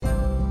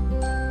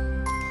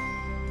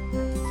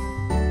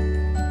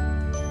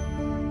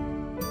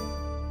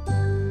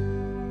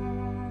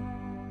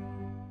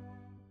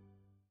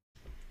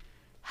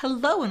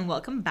Hello and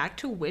welcome back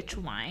to Witch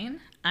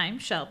Wine. I'm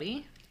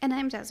Shelby. And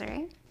I'm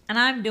Desiree. And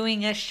I'm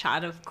doing a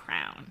shot of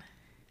Crown.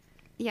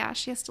 Yeah,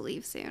 she has to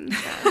leave soon,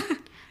 so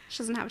she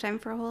doesn't have time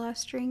for a whole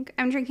ass drink.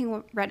 I'm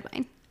drinking red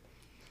wine.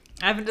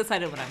 I haven't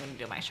decided when I'm going to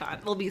do my shot.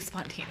 It'll be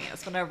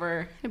spontaneous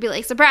whenever. It'll be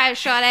like, surprise,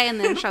 shot and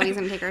then Shelby's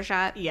going to take her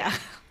shot. Yeah,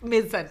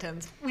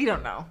 mid-sentence. We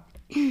don't know.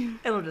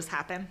 It'll just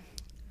happen.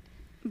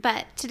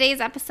 But today's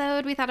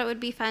episode, we thought it would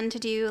be fun to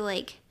do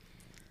like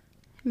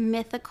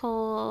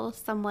mythical,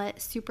 somewhat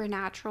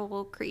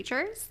supernatural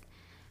creatures.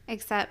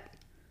 Except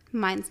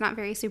mine's not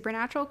very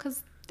supernatural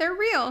because they're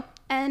real.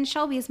 And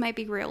Shelby's might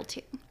be real too.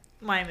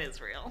 Mine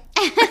is real.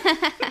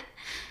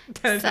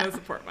 There's no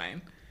support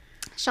mine.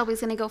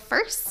 Shelby's going to go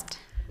first.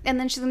 And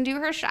then she's going to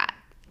do her shot.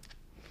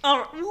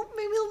 Oh, well,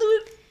 maybe I'll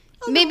do it.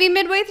 Maybe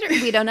midway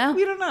through. We don't know.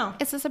 We don't know.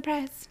 It's a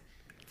surprise.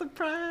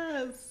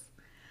 Surprise.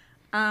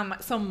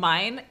 So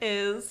mine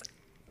is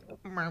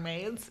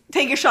Mermaids.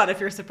 Take a shot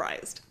if you're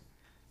surprised.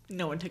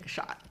 No one took a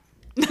shot.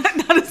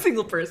 Not a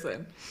single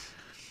person.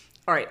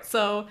 All right,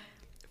 so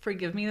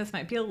forgive me, this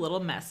might be a little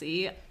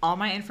messy. All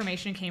my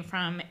information came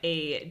from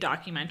a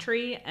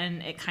documentary,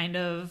 and it kind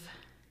of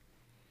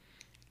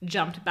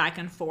jumped back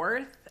and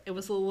forth. It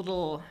was a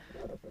little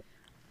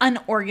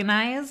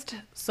unorganized,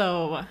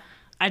 so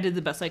I did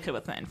the best I could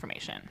with the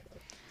information.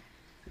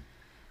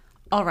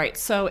 All right,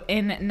 so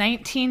in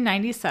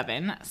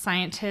 1997,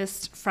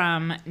 scientists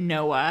from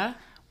NOAA,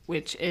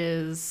 which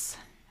is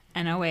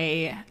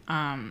NOAA,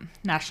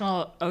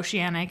 National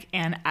Oceanic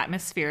and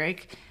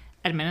Atmospheric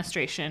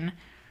Administration,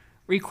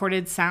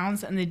 recorded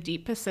sounds in the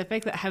deep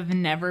Pacific that have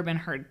never been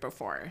heard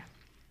before.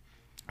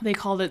 They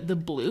called it the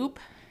bloop.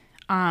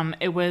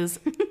 It was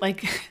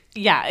like,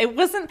 yeah, it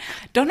wasn't,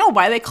 don't know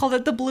why they called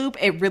it the bloop.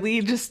 It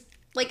really just,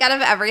 Like out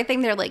of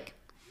everything, they're like,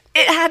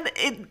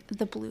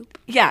 the bloop.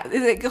 Yeah,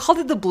 they called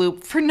it the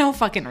bloop for no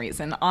fucking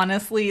reason.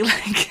 Honestly,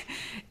 like,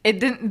 it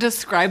didn't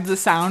describe the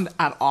sound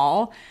at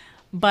all,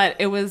 but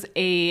it was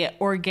a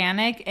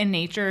organic in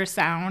nature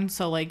sound.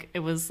 So like, it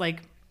was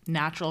like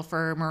natural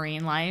for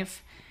marine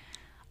life.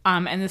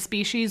 And the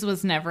species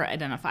was never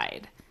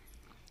identified.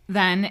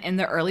 Then in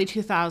the early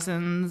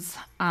 2000s,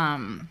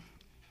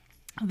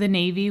 the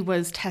Navy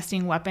was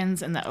testing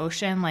weapons in the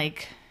ocean,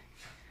 like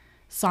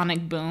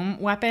sonic boom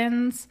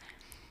weapons.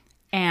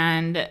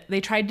 And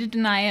they tried to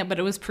deny it, but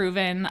it was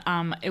proven.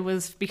 It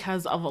was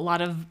because of a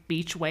lot of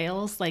beach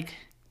whales, like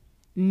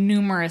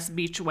numerous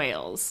beach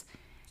whales.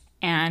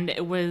 And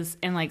it was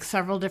in like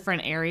several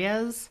different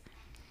areas.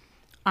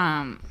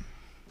 And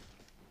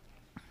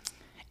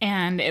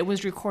it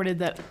was recorded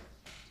that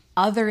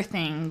other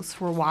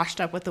things were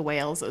washed up with the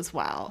whales as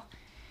well.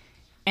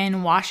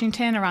 In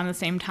Washington, around the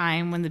same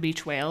time when the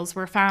beach whales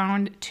were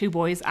found, two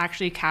boys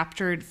actually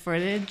captured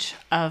footage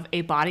of a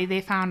body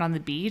they found on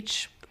the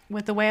beach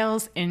with the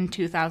whales in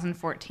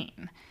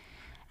 2014.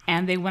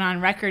 And they went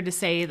on record to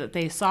say that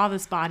they saw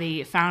this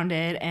body, found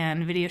it,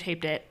 and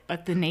videotaped it,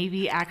 but the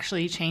Navy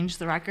actually changed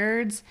the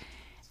records.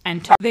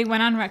 And they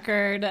went on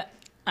record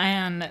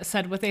and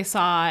said what they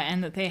saw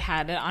and that they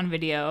had it on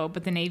video,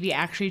 but the Navy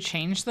actually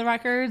changed the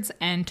records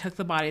and took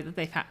the body that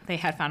they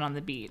had found on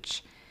the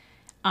beach.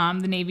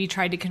 The Navy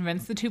tried to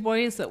convince the two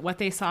boys that what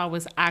they saw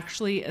was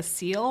actually a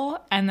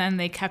seal, and then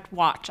they kept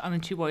watch on the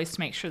two boys to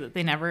make sure that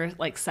they never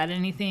like said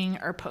anything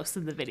or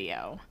posted the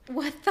video.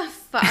 What the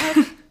fuck?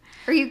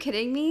 Are you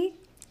kidding me?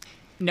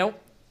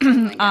 Nope.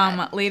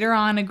 Oh Later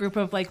on, a group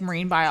of like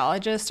marine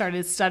biologists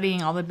started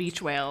studying all the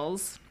beach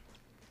whales.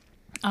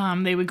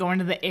 They would go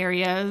into the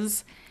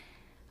areas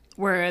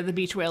where the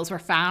beach whales were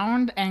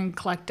found and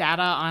collect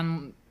data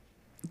on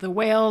the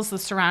whales, the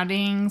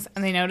surroundings,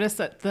 and they noticed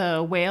that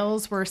the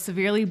whales were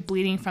severely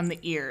bleeding from the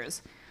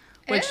ears.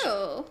 Which,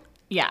 Ew.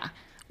 yeah,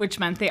 which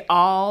meant they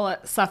all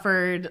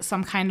suffered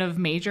some kind of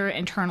major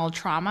internal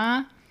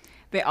trauma.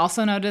 They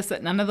also noticed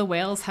that none of the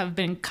whales have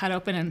been cut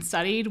open and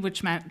studied,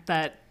 which meant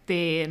that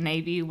the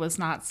Navy was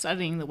not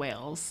studying the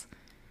whales.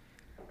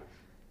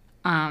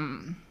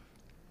 They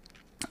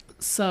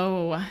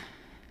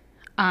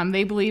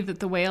believe that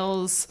the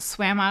whales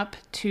swam up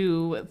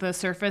to the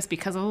surface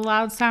because of the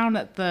loud sound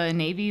that the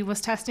Navy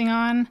was testing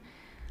on.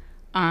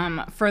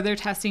 Further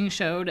testing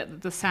showed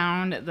that the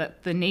sound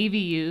that the Navy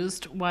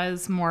used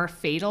was more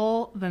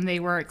fatal than they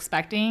were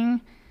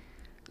expecting.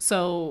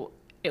 So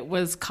it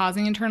was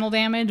causing internal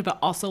damage, but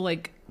also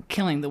like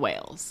killing the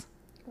whales.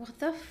 What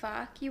the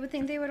fuck? You would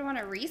think they would want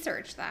to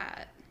research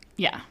that.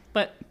 Yeah,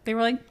 but they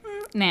were like,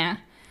 nah.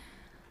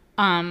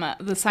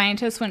 The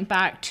scientists went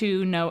back to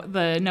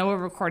the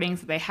NOAA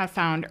recordings that they had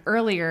found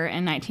earlier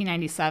in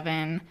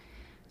 1997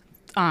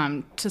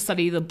 to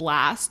study the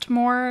blast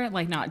more,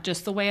 like not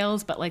just the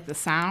whales, but like the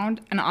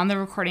sound. And on the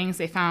recordings,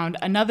 they found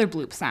another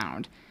bloop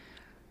sound,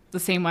 the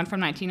same one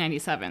from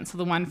 1997. So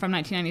the one from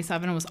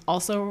 1997 was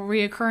also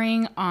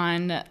reoccurring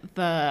on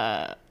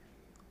the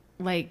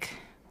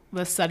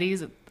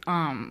studies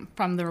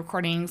from the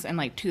recordings in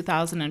like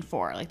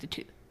 2004, like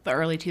the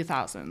early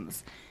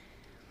 2000s.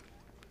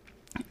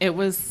 It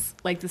was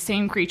like the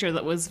same creature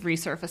that was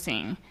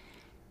resurfacing.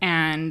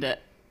 And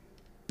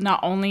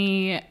not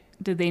only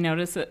did they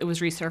notice that it was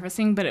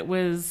resurfacing, but it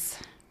was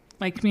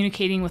like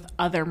communicating with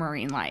other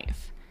marine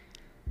life.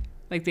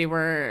 Like they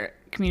were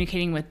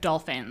communicating with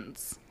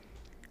dolphins.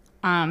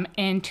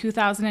 In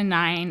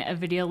 2009, a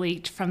video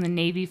leaked from the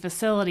Navy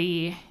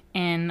facility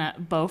in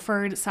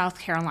Beaufort, South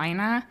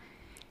Carolina.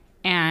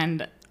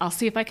 And I'll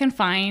see if I can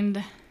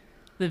find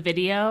the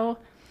video,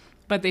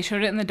 but they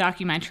showed it in the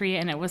documentary,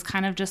 and it was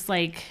kind of just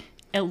like,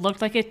 it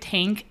looked like a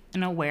tank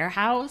in a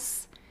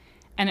warehouse,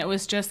 and it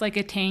was just like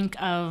a tank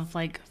of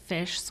like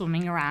fish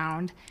swimming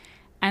around.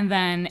 And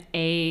then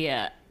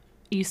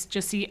you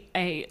just see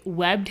a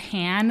webbed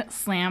hand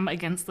slam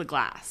against the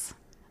glass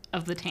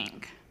of the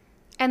tank.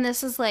 And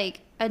this is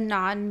like a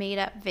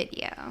non-made-up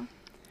video.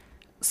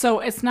 So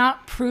it's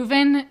not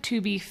proven to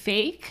be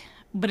fake,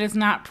 but it's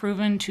not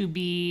proven to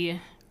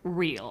be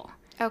real.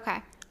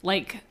 Okay.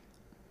 Like,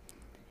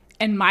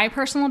 in my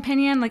personal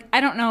opinion, like, I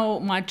don't know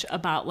much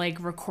about,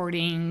 like,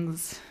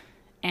 recordings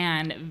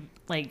and,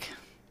 like,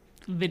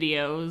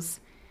 videos.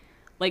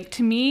 Like,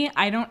 to me,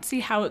 I don't see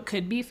how it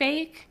could be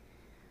fake,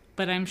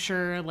 but I'm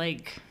sure,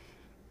 like,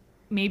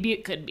 maybe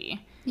it could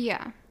be.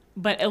 Yeah.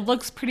 But it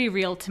looks pretty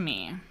real to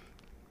me.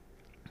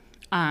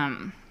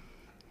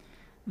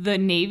 The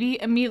Navy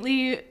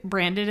immediately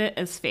branded it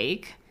as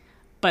fake,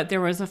 but there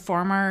was a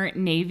former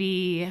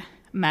Navy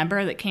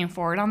member that came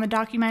forward on the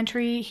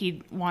documentary.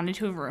 He wanted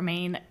to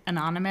remain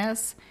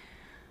anonymous,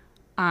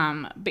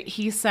 but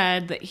he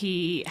said that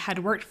he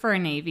had worked for a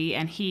Navy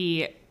and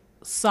he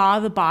saw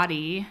the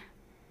body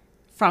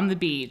from the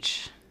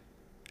beach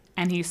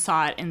and he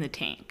saw it in the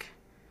tank.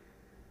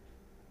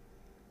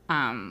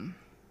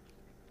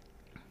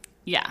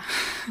 Yeah.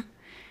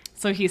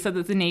 So he said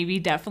that the Navy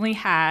definitely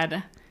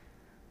had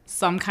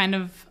some kind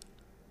of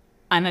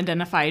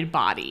unidentified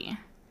body.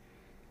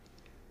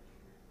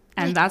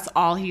 And that's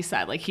all he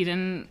said. Like, he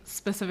didn't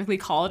specifically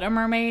call it a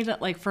mermaid.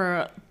 Like,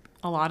 for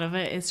a lot of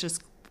it, it's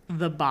just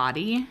the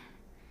body.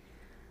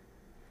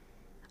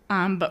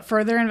 But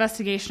further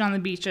investigation on the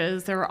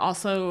beaches, there were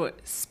also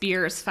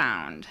spears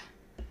found.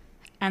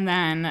 And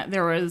then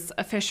there was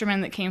a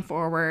fisherman that came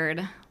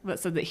forward that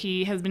said that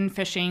he has been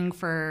fishing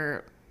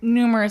for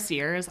numerous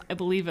years. I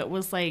believe it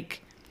was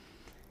like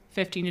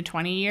 15 to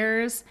 20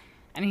 years.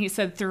 And he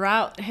said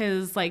throughout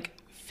his, like,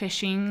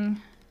 fishing,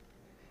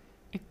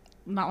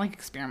 not like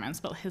experiments,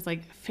 but his,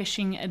 like,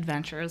 fishing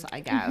adventures,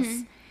 I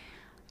guess,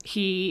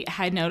 he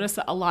had noticed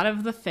that a lot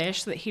of the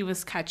fish that he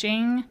was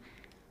catching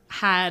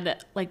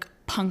had, like,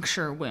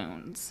 puncture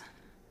wounds.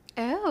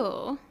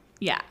 Oh.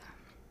 Yeah.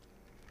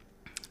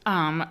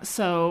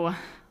 So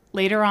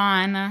later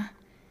on,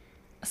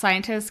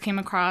 scientists came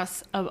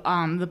across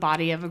the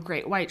body of a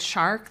great white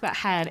shark that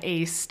had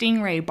a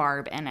stingray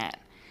barb in it,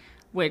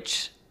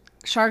 which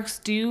sharks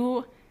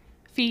do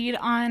feed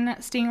on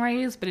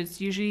stingrays, but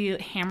it's usually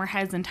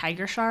hammerheads and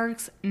tiger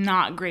sharks,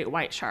 not great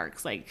white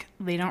sharks. Like,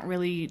 they don't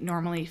really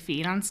normally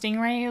feed on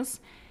stingrays.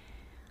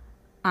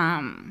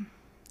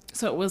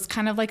 So it was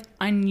kind of, like,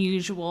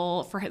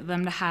 unusual for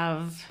them to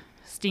have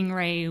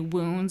stingray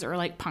wounds or,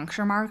 like,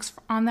 puncture marks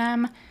on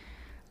them.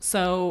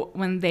 So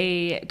when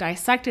they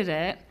dissected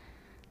it,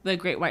 the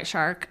great white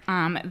shark,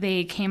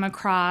 they came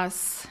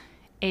across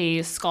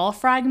a skull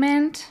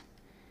fragment,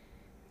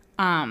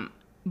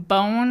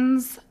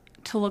 bones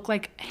to look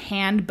like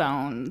hand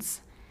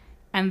bones,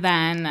 and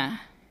then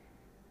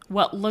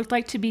what looked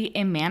like to be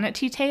a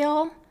manatee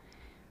tail.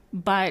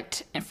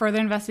 But in further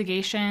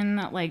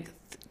investigation, like,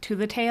 to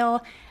the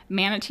tail,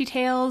 manatee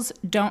tails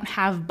don't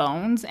have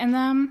bones in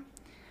them.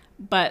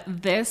 But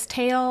this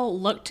tail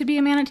looked to be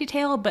a manatee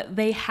tail, but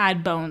they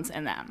had bones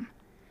in them,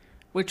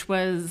 which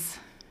was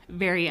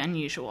very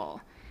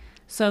unusual.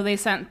 So they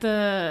sent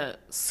the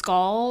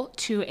skull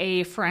to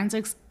a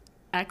forensics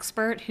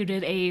expert who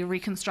did a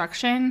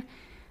reconstruction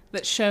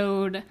that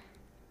showed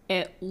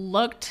it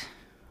looked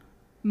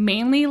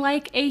mainly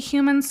like a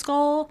human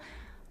skull,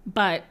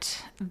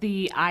 but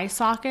the eye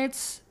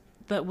sockets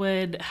that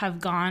would have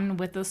gone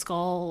with the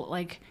skull,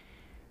 like,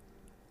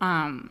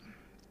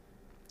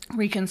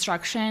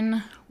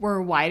 reconstruction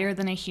were wider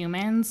than a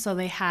human, so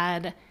they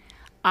had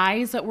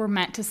eyes that were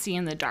meant to see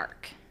in the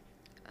dark.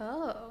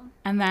 Oh.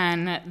 And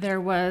then there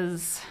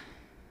was,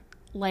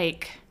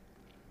 like,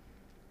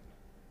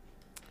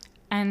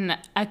 an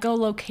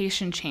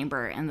echolocation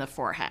chamber in the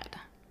forehead.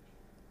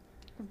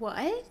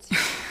 What?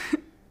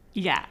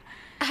 Yeah.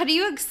 How do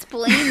you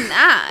explain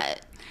that?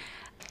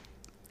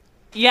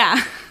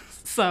 Yeah.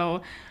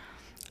 So,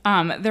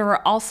 there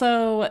were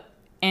also,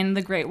 in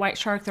the great white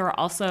shark, there were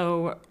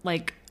also,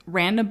 like,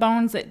 random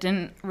bones that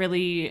didn't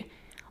really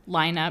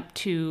line up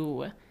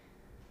to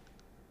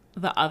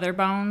the other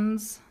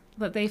bones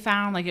that they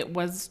found. Like, it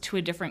was to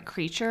a different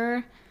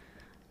creature,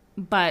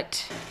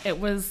 but it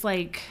was,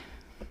 like,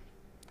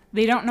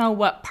 they don't know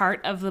what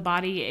part of the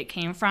body it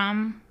came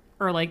from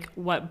or, like,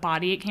 what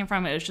body it came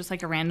from. It was just,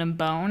 like, a random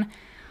bone.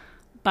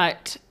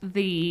 But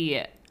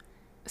the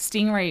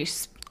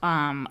stingray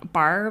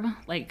barb,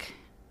 like,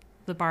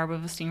 the barb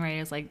of a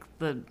stingray is, like,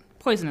 the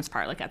poisonous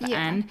part, like, at the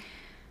end,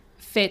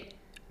 fit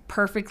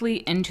perfectly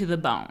into the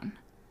bone.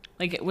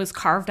 Like, it was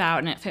carved out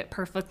and it fit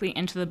perfectly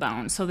into the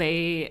bone. So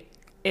they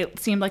it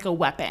seemed like a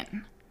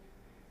weapon,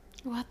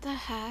 What the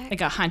heck?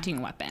 like a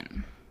hunting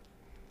weapon.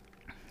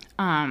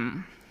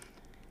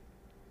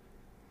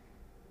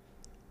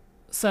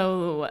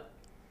 So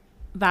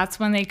that's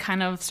when they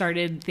kind of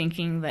started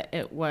thinking that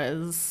it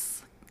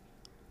was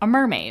a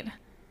mermaid,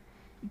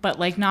 but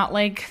like not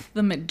like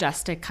the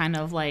majestic kind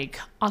of like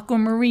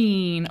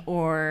aquamarine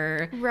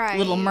or Right.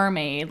 Little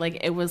Mermaid. Like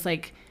it was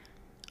like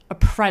a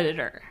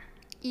predator.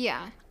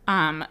 Yeah.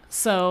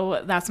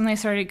 So that's when they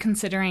started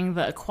considering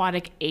the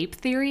aquatic ape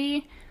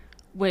theory,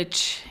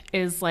 which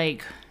is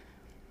like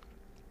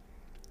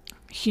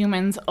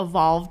humans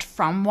evolved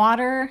from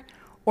water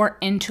or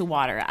into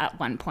water at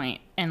one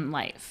point in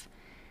life.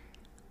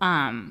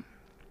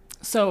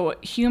 So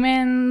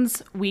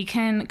humans, we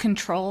can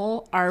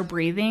control our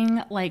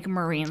breathing like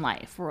marine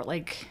life, or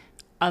like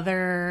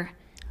other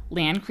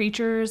land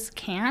creatures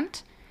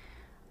can't.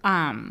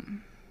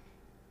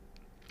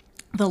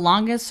 The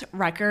longest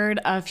record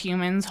of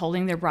humans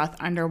holding their breath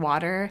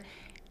underwater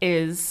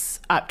is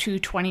up to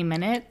 20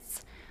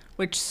 minutes,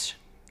 which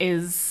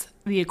is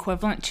the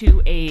equivalent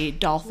to a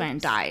dolphin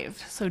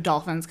dive. So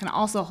dolphins can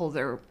also hold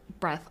their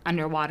breath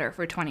underwater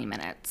for 20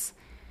 minutes.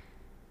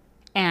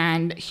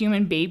 And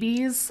human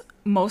babies,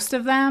 most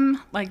of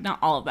them, like not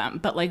all of them,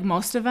 but like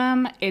most of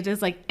them, it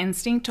is like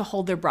instinct to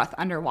hold their breath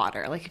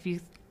underwater. Like if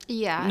you,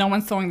 Yeah. no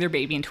one's throwing their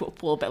baby into a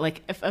pool, but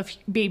like if a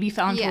baby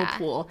fell into Yeah. a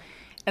pool,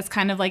 it's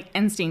kind of like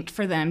instinct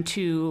for them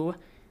to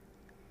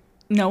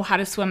know how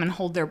to swim and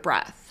hold their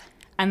breath.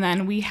 And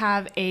then we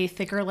have a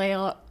thicker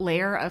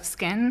layer of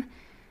skin,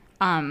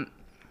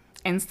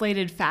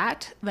 insulated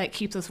fat that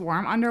keeps us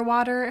warm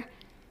underwater.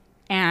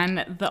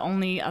 And the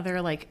only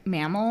other like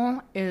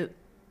mammal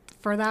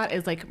for that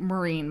is like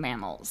marine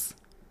mammals.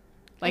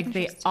 Like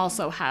they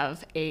also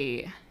have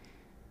a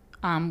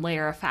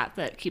layer of fat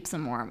that keeps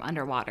them warm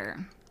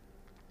underwater.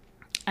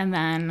 And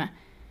then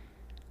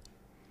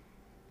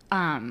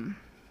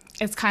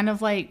it's kind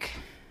of like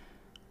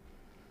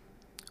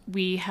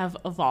we have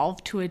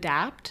evolved to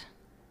adapt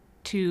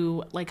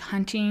to like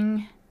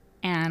hunting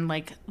and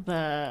like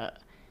the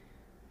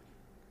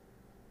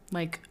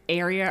like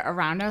area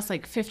around us.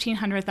 Like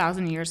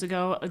 1,500,000 years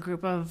ago, a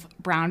group of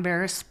brown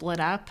bears split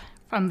up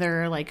from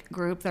their like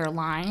group, their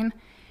line,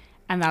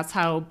 and that's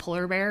how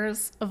polar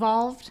bears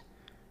evolved,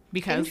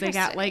 because they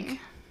got Interesting.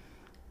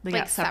 they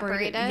Like got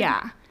separated. separated?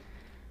 Yeah.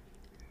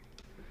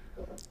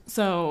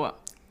 So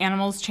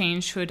animals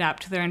change to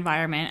adapt to their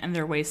environment and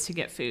their ways to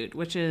get food,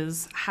 which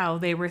is how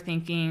they were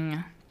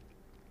thinking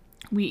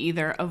we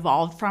either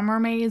evolved from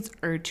mermaids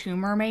or to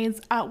mermaids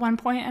at one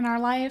point in our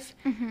life,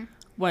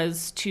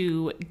 was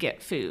to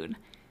get food.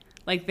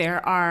 Like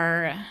there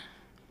are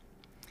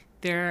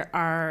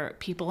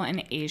people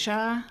in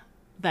Asia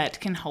that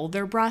can hold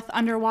their breath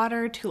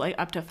underwater to like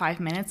up to 5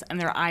 minutes, and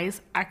their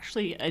eyes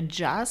actually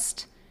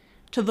adjust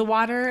to the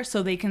water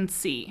so they can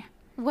see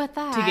What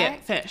the to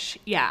heck? get fish.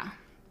 Yeah.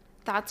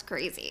 That's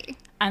crazy.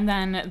 And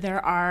then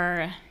there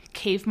are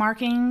cave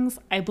markings,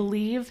 I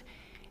believe,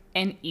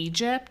 in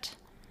Egypt,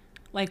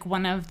 like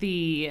one of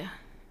the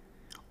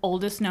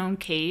oldest known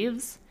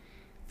caves.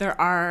 There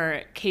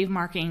are cave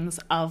markings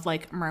of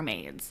like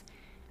mermaids.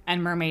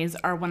 And mermaids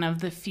are one of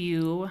the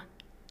few,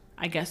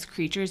 I guess,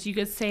 creatures you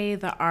could say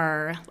that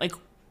are like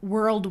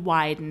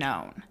worldwide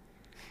known.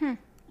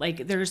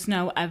 Like there's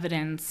no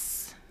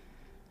evidence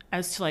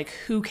as to like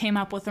who came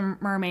up with the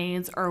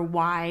mermaids or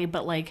why,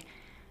 but like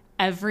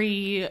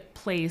every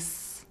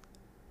place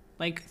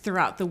like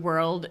throughout the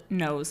world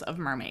knows of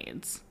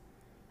mermaids.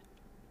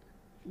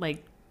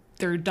 Like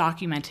they're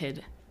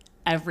documented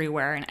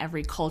everywhere in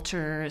every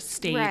culture,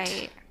 state,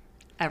 Right.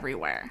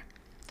 everywhere.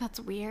 That's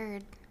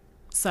weird.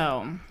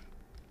 So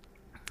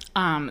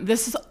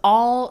this is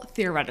all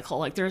theoretical.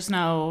 Like there's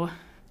no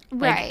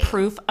like Right.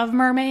 proof of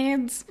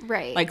mermaids,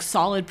 Right. like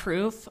solid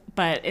proof,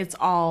 but it's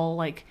all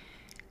like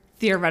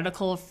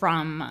theoretical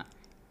from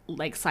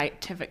like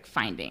scientific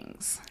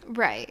findings.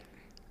 Right.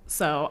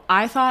 So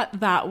I thought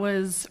that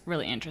was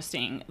really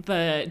interesting.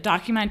 The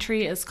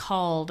documentary is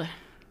called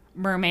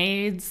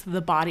Mermaids,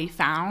 The Body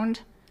Found.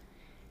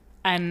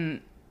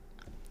 And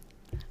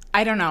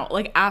I don't know,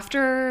 like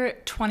after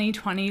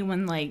 2020,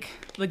 when like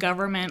the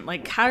government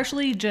like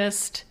casually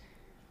just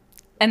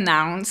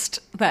announced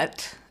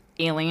that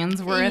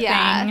aliens were a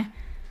Yeah. thing.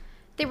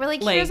 They were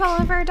like, here's Like-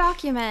 all of our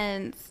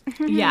documents.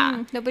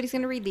 Yeah. Nobody's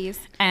going to read these.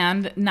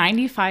 And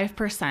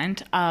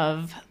 95%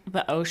 of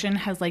the ocean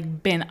has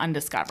like been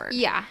undiscovered.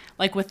 Yeah.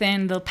 Like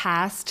within the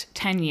past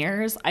 10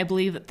 years, I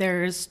believe that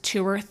there's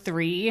 2 or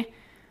 3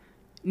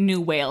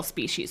 new whale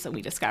species that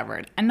we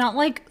discovered. And not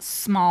like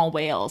small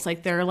whales,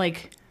 like they're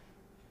like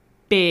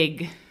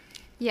big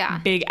Yeah.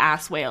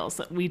 ass whales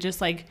that we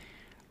just like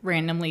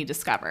randomly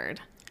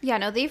discovered. Yeah,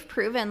 no, they've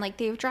proven, like,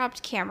 they've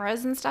dropped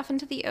cameras and stuff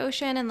into the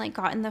ocean and, like,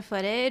 gotten the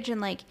footage,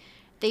 and, like,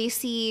 they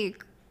see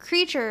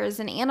creatures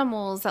and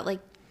animals that, like,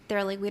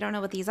 they're like, we don't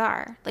know what these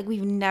are. Like,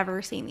 we've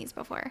never seen these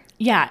before.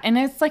 Yeah, and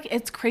it's like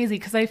it's crazy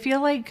because I feel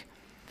like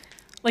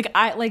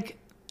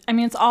I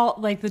mean it's all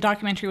like the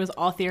documentary was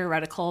all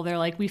theoretical. They're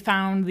like, we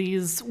found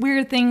these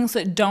weird things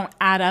that don't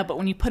add up, but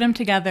when you put them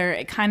together,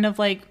 it kind of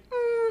like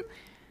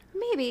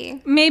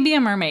Maybe.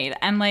 A mermaid.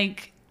 And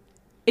like,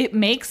 it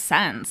makes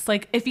sense.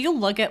 Like, if you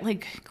look at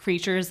like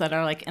creatures that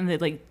are like in the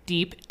like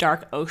deep,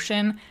 dark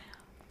ocean,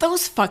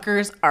 those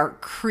fuckers are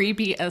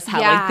creepy as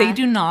hell. Yeah. Like, they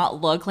do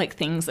not look like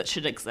things that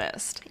should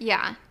exist.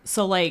 Yeah.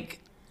 So like,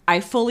 I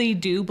fully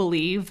do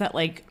believe that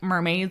like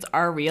mermaids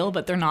are real,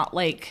 but they're not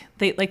like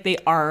they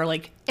are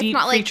like deep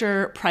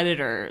creature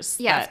predators.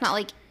 Yeah, it's not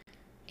like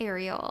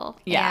Ariel.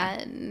 Yeah.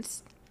 And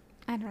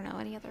I don't know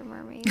any other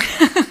mermaid.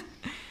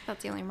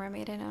 That's the only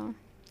mermaid I know.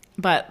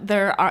 But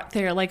there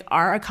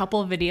are a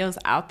couple of videos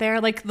out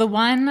there, like the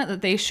one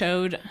that they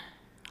showed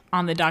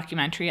on the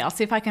documentary. I'll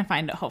see if I can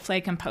find it. Hopefully,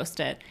 I can post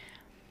it.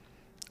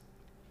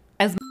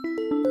 As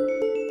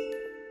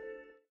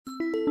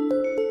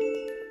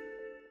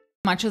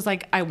much as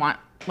like I want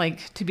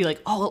like to be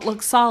like, oh, it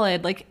looks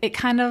solid. Like it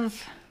kind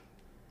of,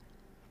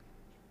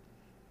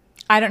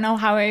 I don't know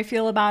how I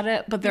feel about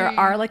it, but there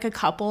are like a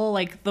couple,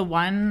 like the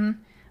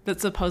one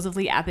that's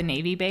supposedly at the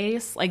Navy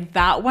base, like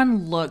that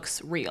one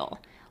looks real.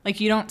 Like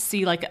you don't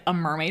see like a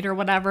mermaid or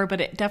whatever, but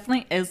it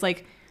definitely is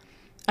like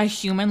a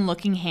human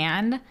looking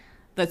hand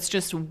that's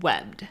just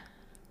webbed.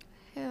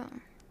 Yeah.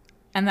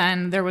 And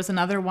then there was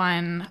another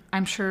one,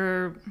 I'm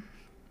sure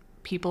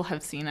people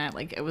have seen it.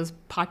 Like it was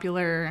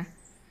popular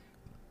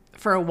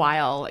for a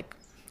while, like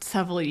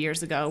several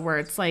years ago, where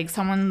it's like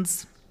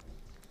someone's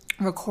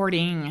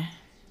recording,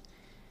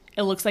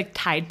 it looks like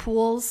tide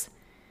pools,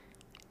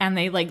 and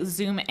they like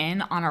zoom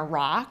in on a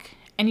rock,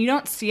 and you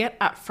don't see it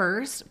at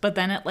first, but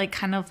then it like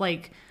kind of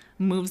like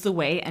moves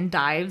away and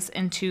dives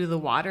into the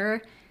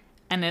water,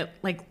 and it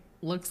like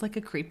looks like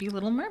a creepy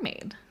little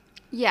mermaid.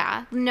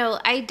 Yeah. No,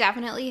 I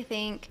definitely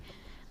think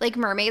like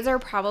mermaids are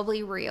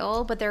probably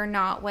real, but they're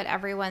not what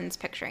everyone's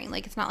picturing.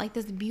 Like it's not like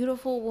this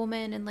beautiful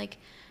woman and like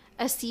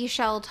a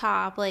seashell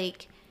top.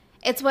 Like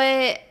it's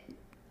what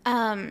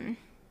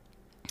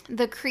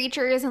the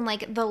creatures in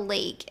like the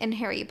lake in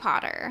Harry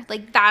Potter.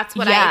 Like that's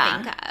what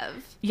I think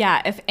of.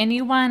 Yeah, if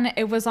anyone,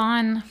 it was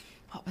on,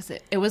 what was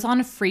it? It was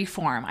on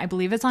Freeform. I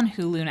believe it's on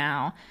Hulu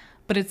now,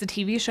 but it's a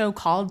TV show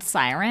called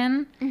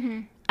Siren.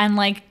 Mm-hmm. And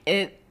like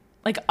it,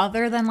 like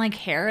other than like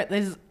hair, it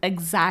is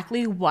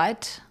exactly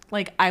what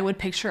like I would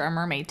picture a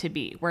mermaid to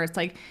be, where it's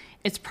like,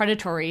 it's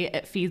predatory.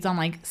 It feeds on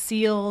like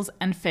seals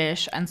and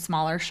fish and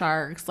smaller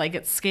sharks. Like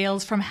it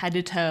scales from head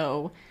to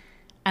toe,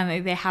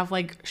 and they have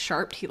like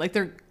sharp teeth. Like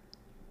they're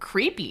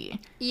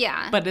creepy.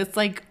 Yeah. But it's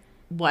like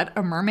what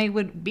a mermaid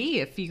would be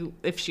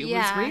if she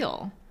was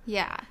real.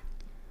 Yeah.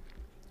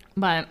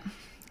 But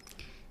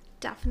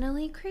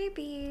definitely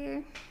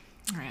creepy.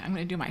 All right, I'm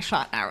gonna do my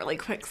shot now really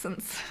quick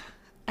since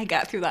I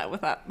got through that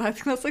with that. I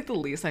think that's like the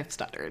least I've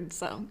stuttered.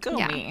 So go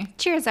me.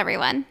 Cheers,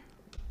 everyone.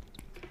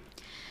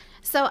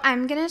 So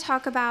I'm going to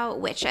talk about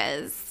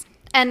witches.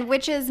 And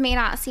witches may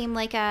not seem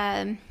like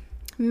a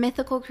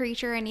mythical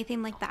creature or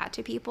anything like that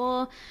to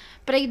people,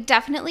 but I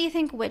definitely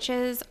think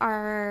witches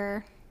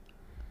are...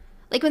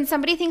 Like when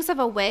somebody thinks of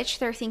a witch,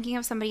 they're thinking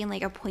of somebody in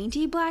like a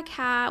pointy black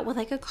hat with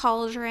like a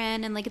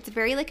cauldron, and like it's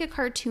very like a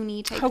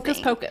cartoony type Hocus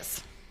thing.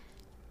 Pocus.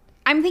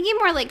 I'm thinking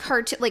more like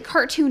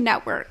Cartoon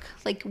Network,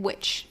 like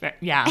witch.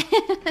 Yeah.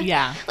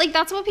 Yeah. Like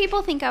that's what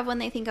people think of when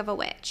they think of a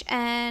witch.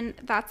 And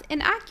that's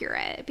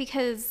inaccurate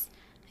because,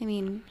 I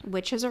mean,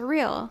 witches are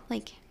real.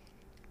 Like,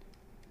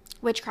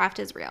 witchcraft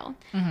is real.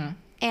 Mm-hmm.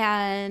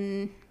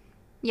 And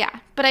yeah,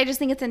 but I just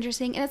think it's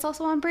interesting. And it's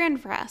also on brand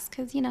for us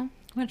because, you know.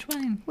 Which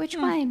wine? Which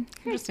wine?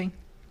 Interesting.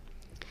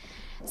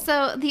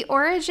 So the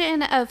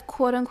origin of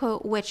quote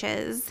unquote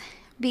witches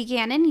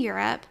began in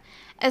Europe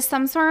as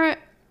some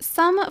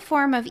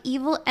form of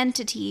evil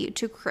entity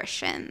to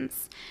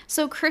Christians.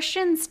 So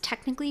Christians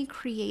technically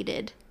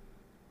created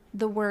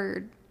the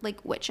word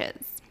like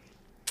witches.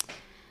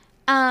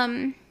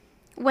 When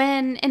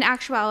in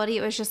actuality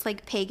it was just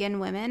like pagan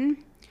women.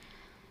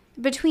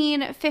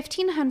 Between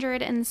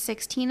 1500 and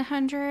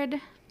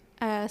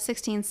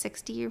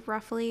 1660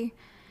 roughly,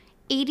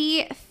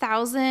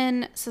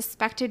 80,000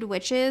 suspected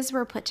witches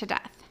were put to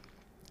death.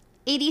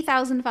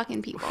 80,000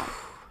 fucking people.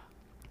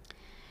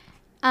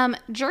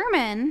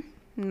 German,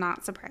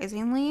 not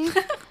surprisingly,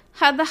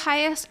 had the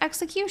highest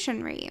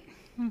execution rate.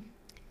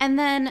 And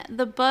then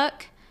the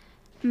book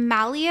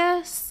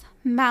Malleus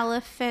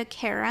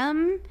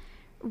Maleficarum,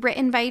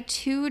 written by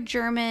two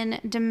German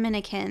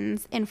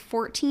Dominicans in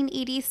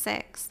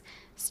 1486,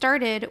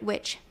 started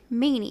witch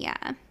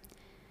mania.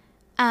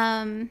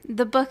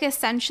 The book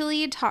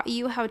essentially taught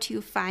you how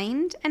to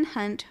find and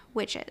hunt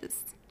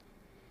witches.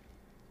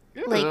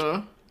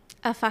 Like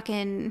a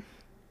fucking...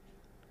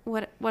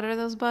 What are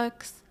those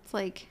books? It's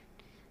like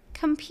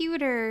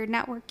computer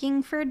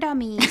networking for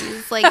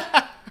dummies. Like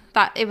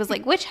thought it was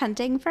like witch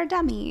hunting for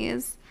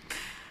dummies.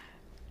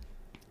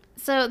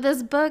 So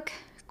this book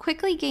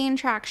quickly gained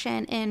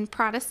traction in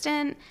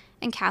Protestant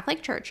and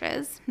Catholic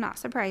churches, not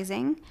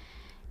surprising,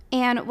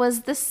 and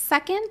was the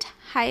second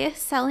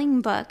highest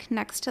selling book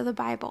next to the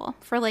Bible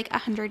for like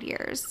 100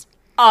 years.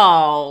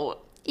 Oh.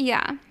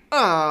 Yeah.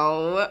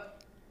 Oh.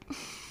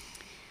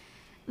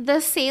 The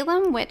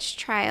Salem witch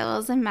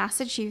trials in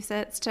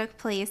Massachusetts took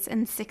place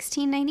in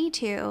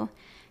 1692,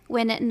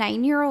 when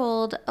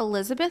 9-year-old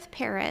Elizabeth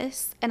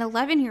Parris and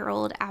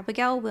 11-year-old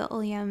Abigail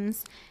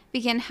Williams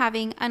began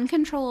having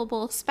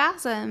uncontrollable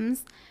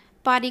spasms,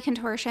 body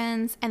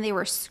contortions, and they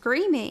were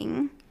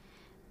screaming.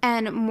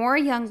 And more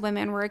young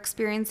women were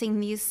experiencing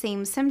these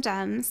same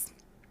symptoms.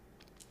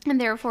 And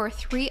therefore,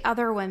 3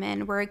 other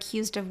women were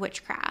accused of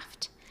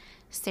witchcraft: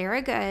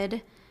 Sarah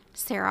Good,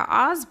 Sarah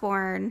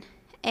Osborne,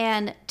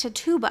 and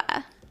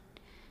Tituba.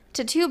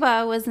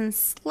 Tituba was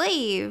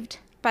enslaved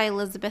by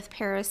Elizabeth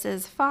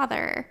Parris's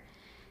father.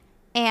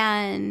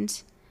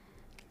 And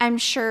I'm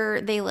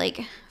sure they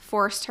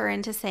forced her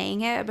into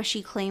saying it, but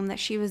she claimed that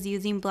she was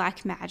using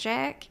black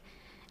magic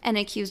and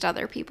accused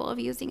other people of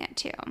using it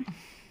too.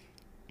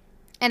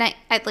 And I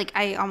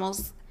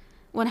almost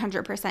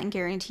 100%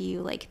 guarantee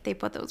you, they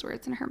put those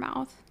words in her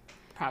mouth.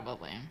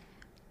 Probably.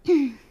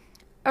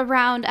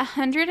 Around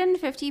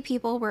 150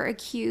 people were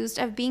accused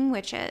of being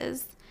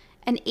witches,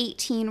 and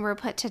 18 were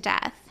put to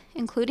death,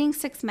 including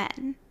 6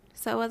 men.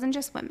 So it wasn't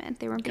just women.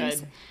 They weren't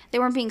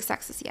being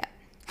sexist yet.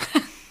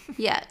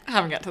 I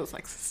haven't got to the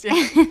sexist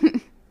yet.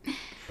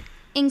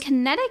 In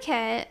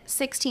Connecticut,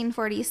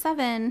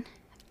 1647,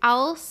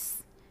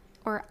 Alce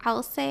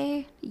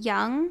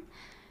Young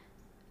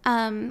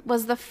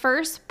was the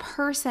first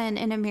person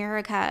in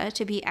America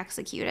to be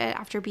executed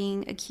after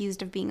being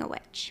accused of being a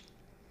witch.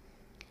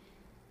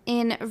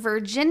 In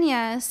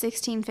Virginia,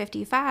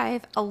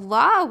 1655, a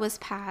law was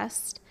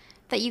passed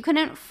that you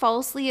couldn't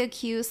falsely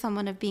accuse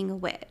someone of being a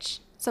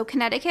witch. So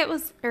Virginia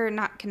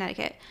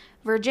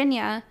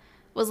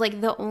was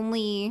the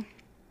only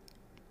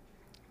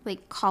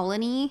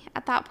colony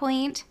at that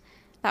point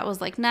that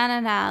was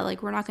nah,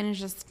 we're not going to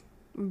just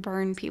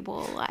burn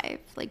people alive.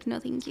 No,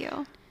 thank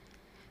you.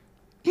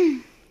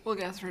 We'll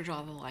guess or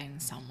draw the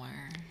line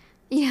somewhere.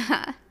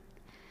 Yeah.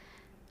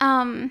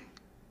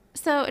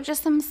 So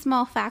just some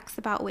small facts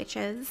about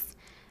witches.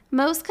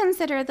 Most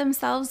consider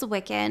themselves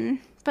Wiccan,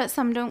 but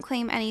some don't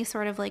claim any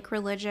sort of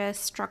religious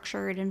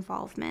structured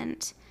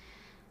involvement.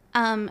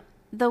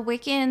 The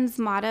Wiccan's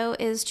motto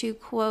is to,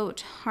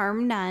 quote,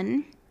 harm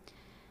none.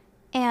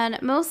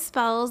 And most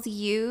spells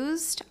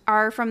used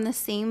are from the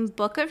same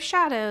Book of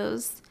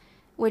Shadows,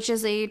 which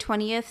is a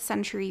 20th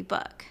century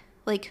book.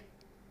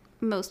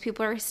 Most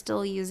people are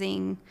still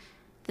using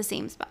the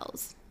same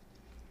spells.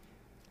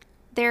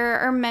 There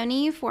are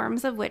many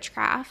forms of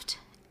witchcraft,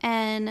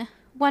 and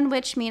one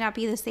witch may not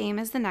be the same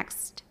as the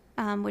next,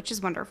 which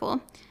is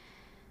wonderful.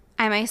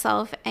 I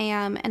myself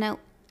am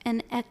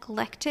an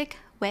eclectic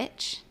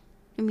witch,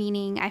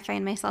 meaning I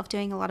find myself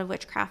doing a lot of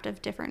witchcraft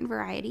of different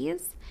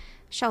varieties.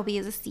 Shelby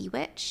is a sea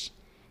witch,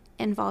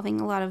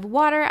 involving a lot of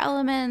water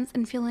elements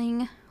and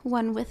feeling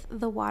one with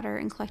the water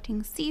and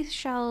collecting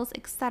seashells,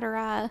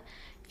 etc.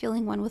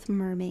 Feeling one with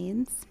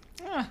mermaids.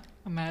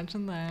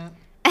 Imagine that.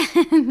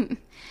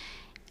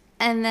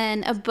 And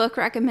then a book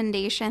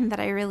recommendation that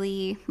I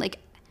really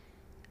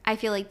I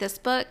feel this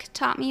book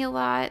taught me a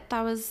lot.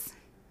 That was,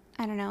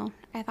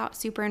 I thought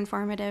super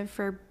informative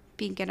for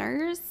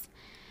beginners.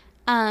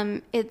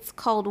 It's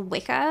called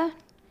Wicca,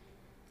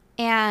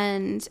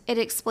 and it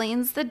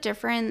explains the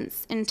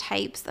difference in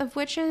types of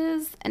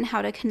witches and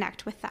how to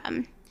connect with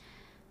them.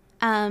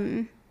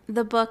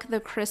 The book The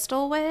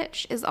Crystal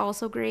Witch is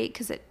also great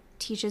because it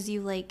teaches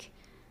you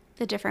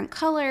the different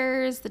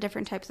colors, the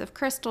different types of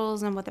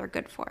crystals, and what they're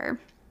good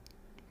for.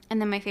 And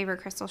then my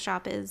favorite crystal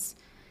shop is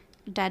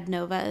Dead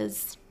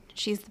Nova's.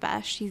 She's the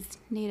best. She's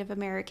Native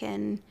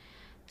American,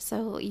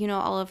 so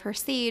all of her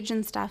sage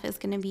and stuff is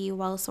going to be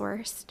well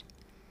sourced.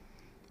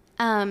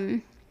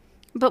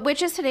 But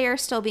witches today are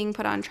still being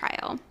put on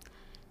trial.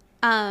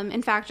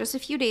 In fact, just a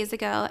few days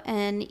ago,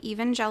 an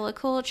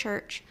evangelical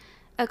church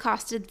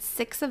accosted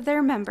 6 of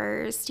their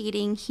members,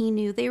 stating he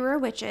knew they were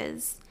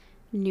witches,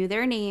 knew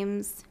their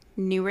names,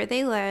 knew where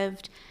they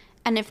lived,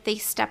 and if they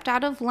stepped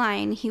out of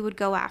line, he would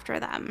go after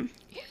them.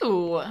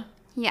 Ew.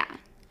 Yeah.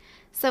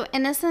 So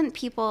innocent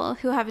people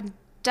who have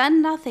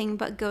done nothing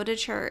but go to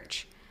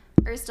church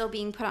are still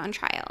being put on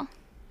trial.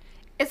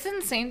 It's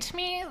insane to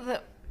me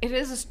that it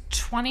is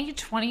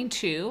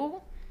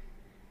 2022,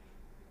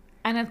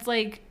 and it's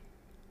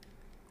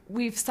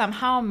we've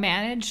somehow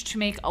managed to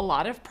make a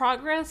lot of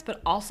progress,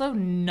 but also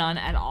none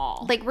at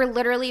all. We're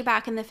literally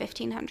back in the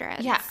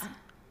 1500s. Yeah.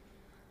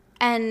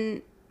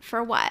 And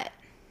for what?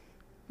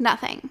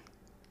 Nothing.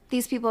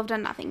 These people have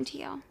done nothing to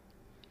you.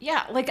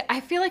 Yeah, I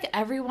feel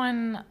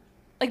everyone,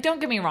 don't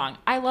get me wrong,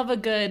 I love a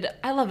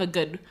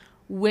good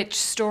witch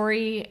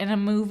story in a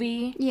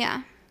movie.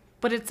 Yeah.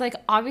 But it's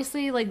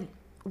obviously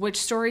witch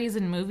stories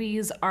in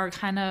movies are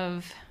kind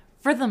of,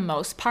 for the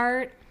most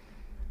part,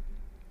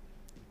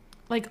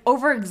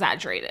 over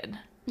exaggerated.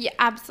 Yeah,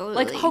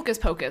 absolutely. Hocus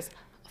Pocus.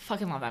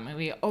 Fucking love that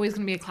movie. Always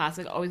gonna be a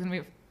classic. Always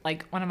gonna be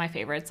one of my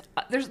favorites.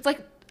 There's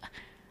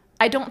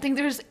I don't think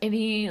there's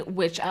any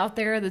witch out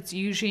there that's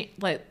usually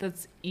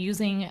that's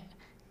using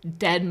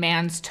dead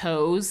man's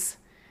toes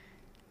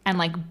and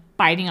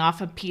biting off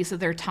a piece of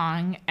their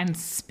tongue and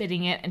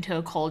spitting it into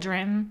a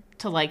cauldron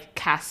to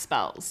cast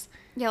spells.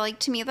 Yeah,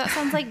 to me that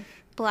sounds like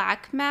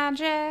black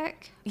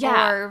magic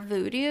Yeah. or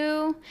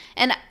voodoo.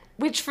 And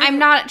Which I'm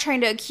not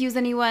trying to accuse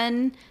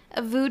anyone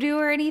of voodoo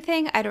or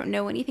anything. I don't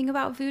know anything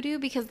about voodoo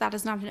because that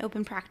is not an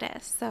open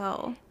practice.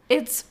 So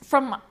it's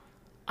from,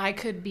 I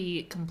could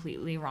be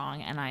completely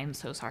wrong, and I'm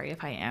so sorry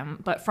if I am,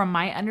 but from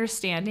my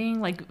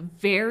understanding, like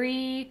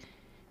very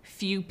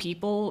few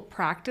people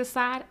practice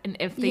that, and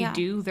if they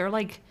do, they're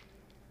like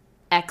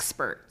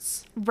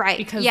experts. Right.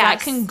 Because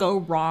that can go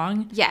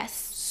wrong. Yes.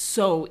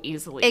 So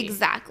easily.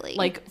 Exactly.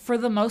 Like for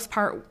the most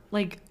part,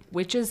 like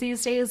witches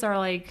these days are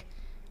like,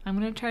 I'm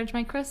going to charge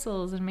my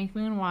crystals and make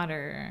moon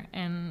water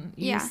and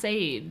use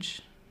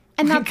sage.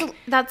 And like,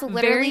 that's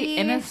literally very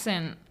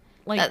innocent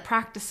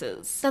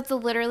practices. That's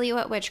literally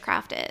what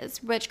witchcraft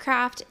is.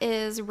 Witchcraft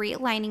is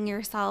realigning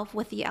yourself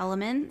with the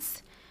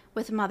elements,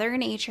 with Mother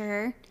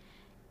Nature,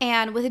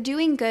 and with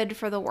doing good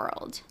for the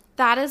world.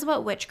 That is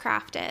what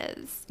witchcraft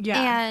is. Yeah.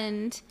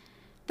 And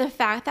the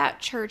fact that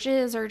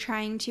churches are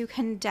trying to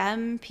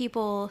condemn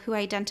people who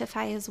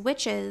identify as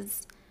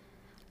witches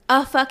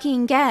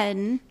fucking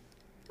again.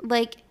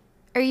 Like,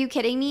 are you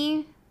kidding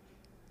me?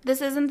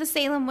 This isn't the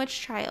Salem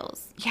witch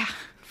trials. Yeah.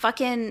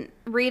 Fucking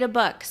read a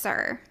book,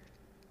 sir.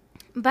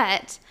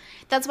 But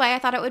that's why I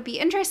thought it would be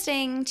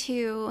interesting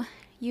to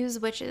use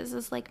witches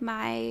as like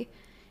my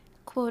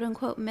quote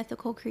unquote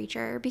mythical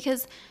creature,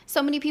 because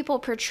so many people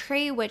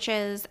portray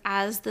witches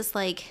as this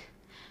like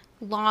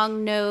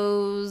long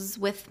nose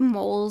with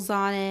moles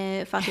on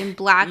it, fucking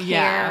black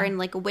hair and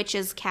like a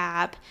witch's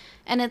cap.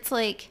 And it's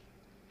like,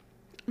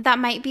 that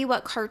might be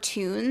what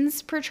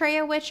cartoons portray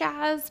a witch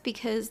as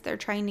because they're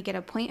trying to get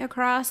a point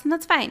across, and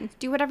that's fine.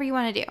 Do whatever you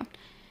want to do.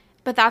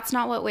 But that's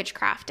not what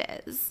witchcraft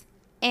is.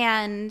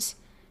 And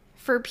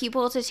for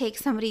people to take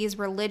somebody's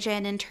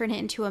religion and turn it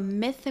into a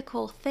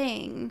mythical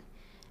thing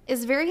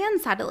is very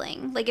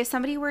unsettling. Like if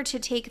somebody were to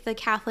take the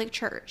Catholic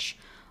Church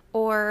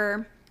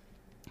or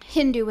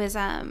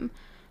Hinduism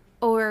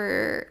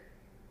or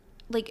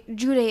like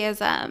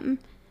Judaism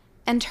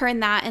and turn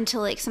that into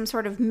like some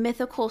sort of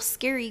mythical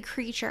scary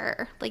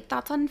creature, like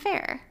that's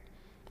unfair.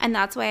 And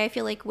that's why I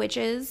feel like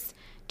witches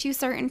to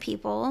certain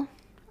people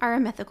are a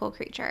mythical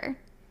creature.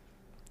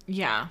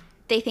 Yeah.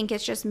 They think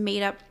it's just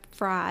made up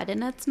fraud,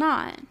 and it's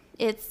not.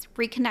 It's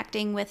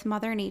reconnecting with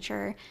Mother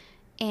Nature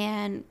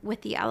and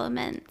with the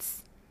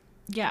elements.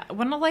 Yeah.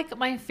 One of like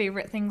my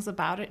favorite things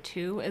about it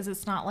too is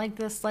it's not like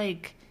this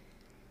like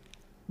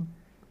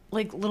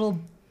little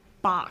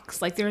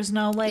box. Like there's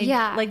no like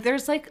like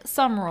there's like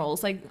some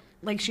rules.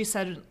 Like she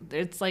said,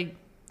 it's like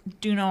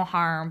do no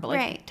harm, but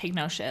like take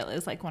no shit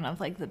is like one of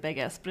like the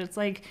biggest. But it's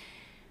like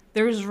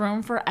there's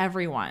room for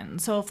everyone.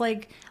 So if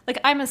like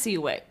I'm a sea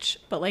witch,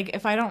 but like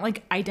if I don't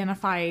like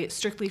identify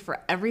strictly for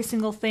every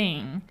single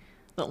thing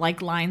that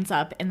like lines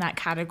up in that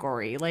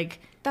category, like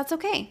that's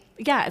okay.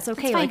 Yeah, it's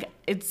okay. Like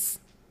it's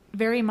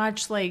very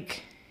much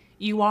like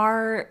you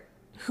are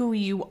who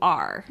you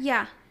are.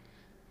 Yeah.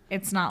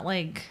 It's not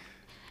like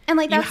and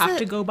like you have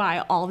to go by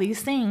all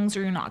these things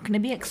or you're not going to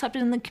be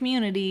accepted in the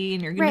community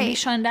and you're going to be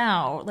shunned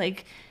out.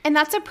 Like, and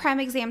that's a prime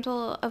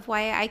example of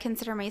why I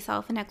consider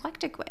myself an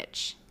eclectic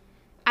witch.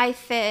 I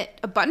fit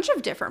a bunch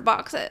of different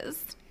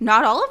boxes.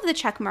 Not all of the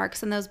check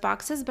marks in those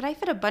boxes, but I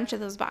fit a bunch of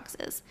those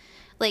boxes.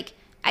 Like,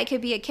 I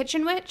could be a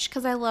kitchen witch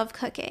because I love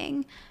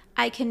cooking.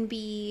 I can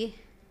be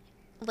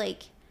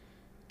like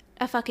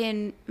a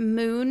fucking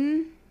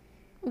moon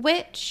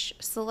witch,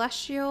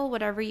 celestial,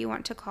 whatever you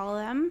want to call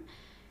them,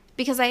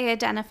 because I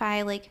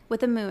identify like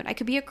with the moon. I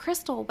could be a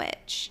crystal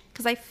witch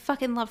because I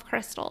fucking love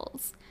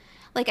crystals.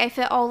 Like I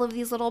fit all of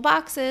these little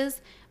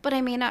boxes, but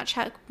I may not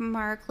check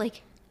mark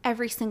like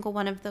every single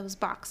one of those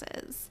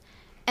boxes.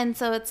 And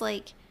so it's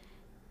like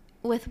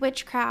with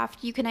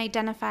witchcraft, you can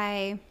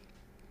identify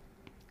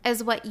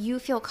as what you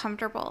feel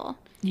comfortable.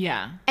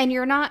 Yeah. And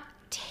you're not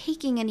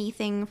taking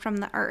anything from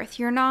the earth.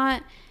 You're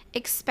not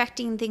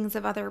expecting things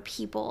of other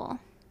people.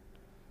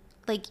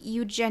 Like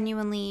you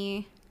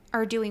genuinely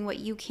are doing what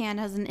you can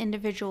as an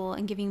individual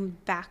and giving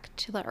back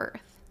to the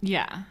earth.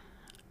 Yeah.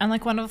 And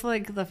like one of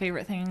like the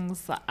favorite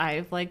things that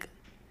I've like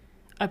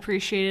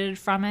appreciated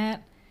from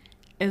it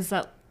is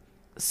that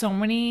so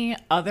many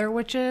other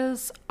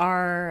witches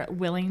are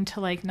willing to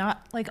like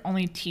not like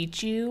only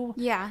teach you,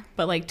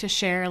 but like to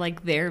share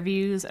like their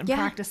views and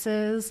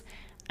practices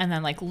and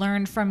then like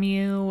learn from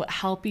you,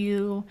 help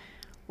you.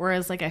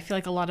 Whereas like I feel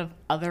like a lot of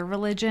other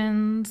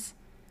religions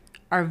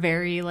are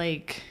very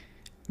like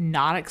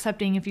not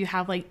accepting if you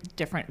have like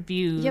different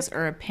views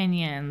or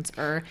opinions,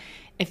 or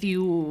if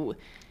you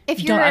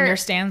don't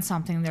understand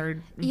something,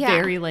 they're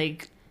very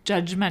like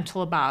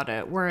judgmental about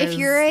it. Whereas if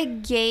you're a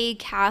gay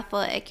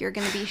Catholic, you're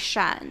going to be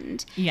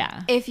shunned.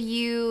 Yeah. If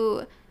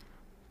you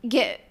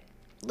get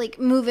like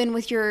move in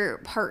with your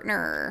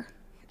partner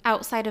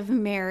outside of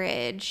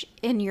marriage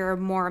and you're a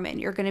Mormon,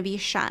 you're going to be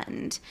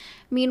shunned.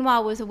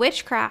 Meanwhile, with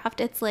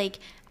witchcraft, it's like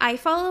I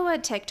follow a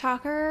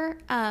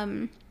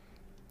TikToker.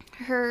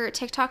 Her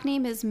TikTok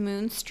name is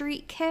Moon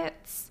Street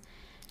Kits.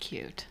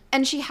 Cute.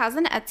 And she has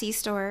an Etsy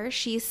store.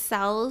 She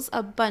sells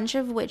a bunch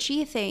of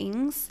witchy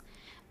things.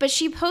 But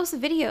she posts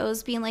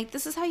videos being like,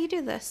 this is how you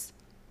do this.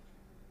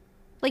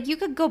 Like, you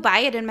could go buy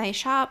it in my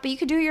shop, but you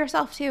could do it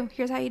yourself, too.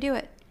 Here's how you do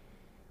it.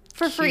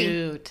 for free.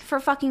 Cute. For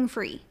fucking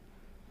free.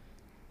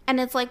 And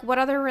it's like, what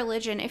other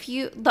religion?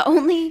 The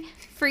only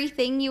free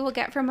thing you will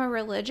get from a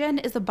religion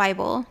is a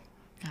Bible.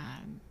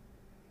 God.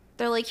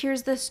 They're like,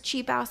 here's this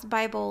cheap ass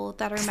Bible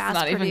that are mass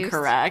Not produced. even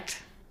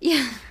correct.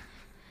 Yeah.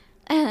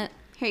 Here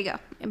you go.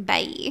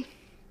 Bye.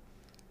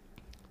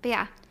 But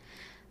yeah.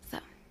 So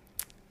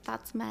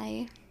that's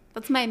my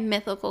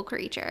mythical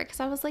creature. Because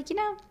I was like,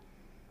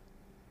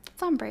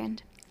 it's on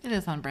brand. It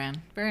is on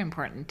brand. Very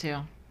important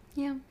too.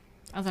 Yeah.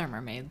 As are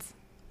mermaids.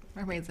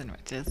 Mermaids and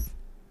witches.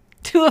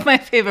 Two of my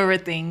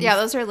favorite things. Yeah,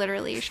 those are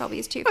literally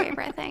Shelby's two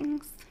favorite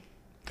things.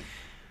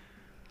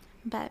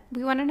 But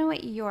we want to know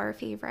what your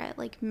favorite,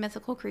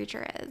 mythical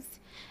creature is.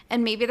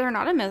 And maybe they're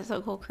not a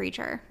mythical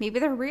creature. Maybe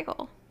they're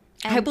real.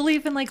 And I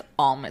believe in,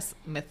 all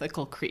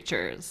mythical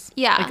creatures.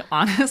 Yeah.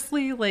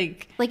 Honestly, is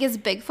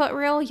Bigfoot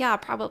real? Yeah,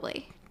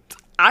 probably.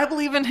 I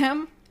believe in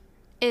him.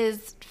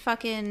 Is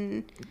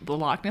fucking... The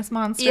Loch Ness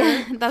Monster.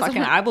 Yeah, that's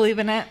fucking, what... I believe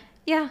in it.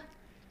 Yeah.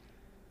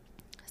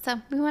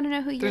 So, we want to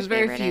know who your favorite is.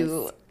 There's very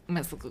few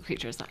mythical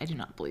creatures that I do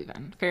not believe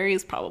in.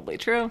 Fairies, probably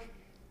true.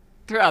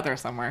 They're out there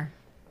somewhere.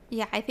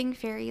 Yeah, I think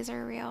fairies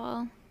are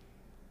real.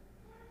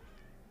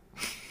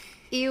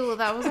 Ew,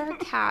 that was our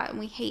cat, and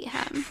we hate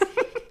him.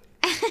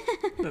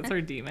 That's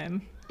our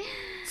demon.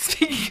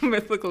 Speaking of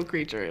mythical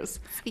creatures,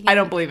 I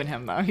don't believe in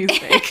him, though. He's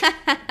fake.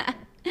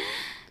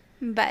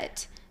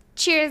 But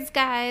cheers,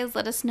 guys.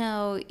 Let us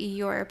know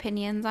your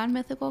opinions on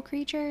mythical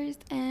creatures,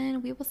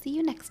 and we will see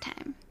you next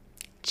time.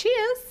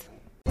 Cheers.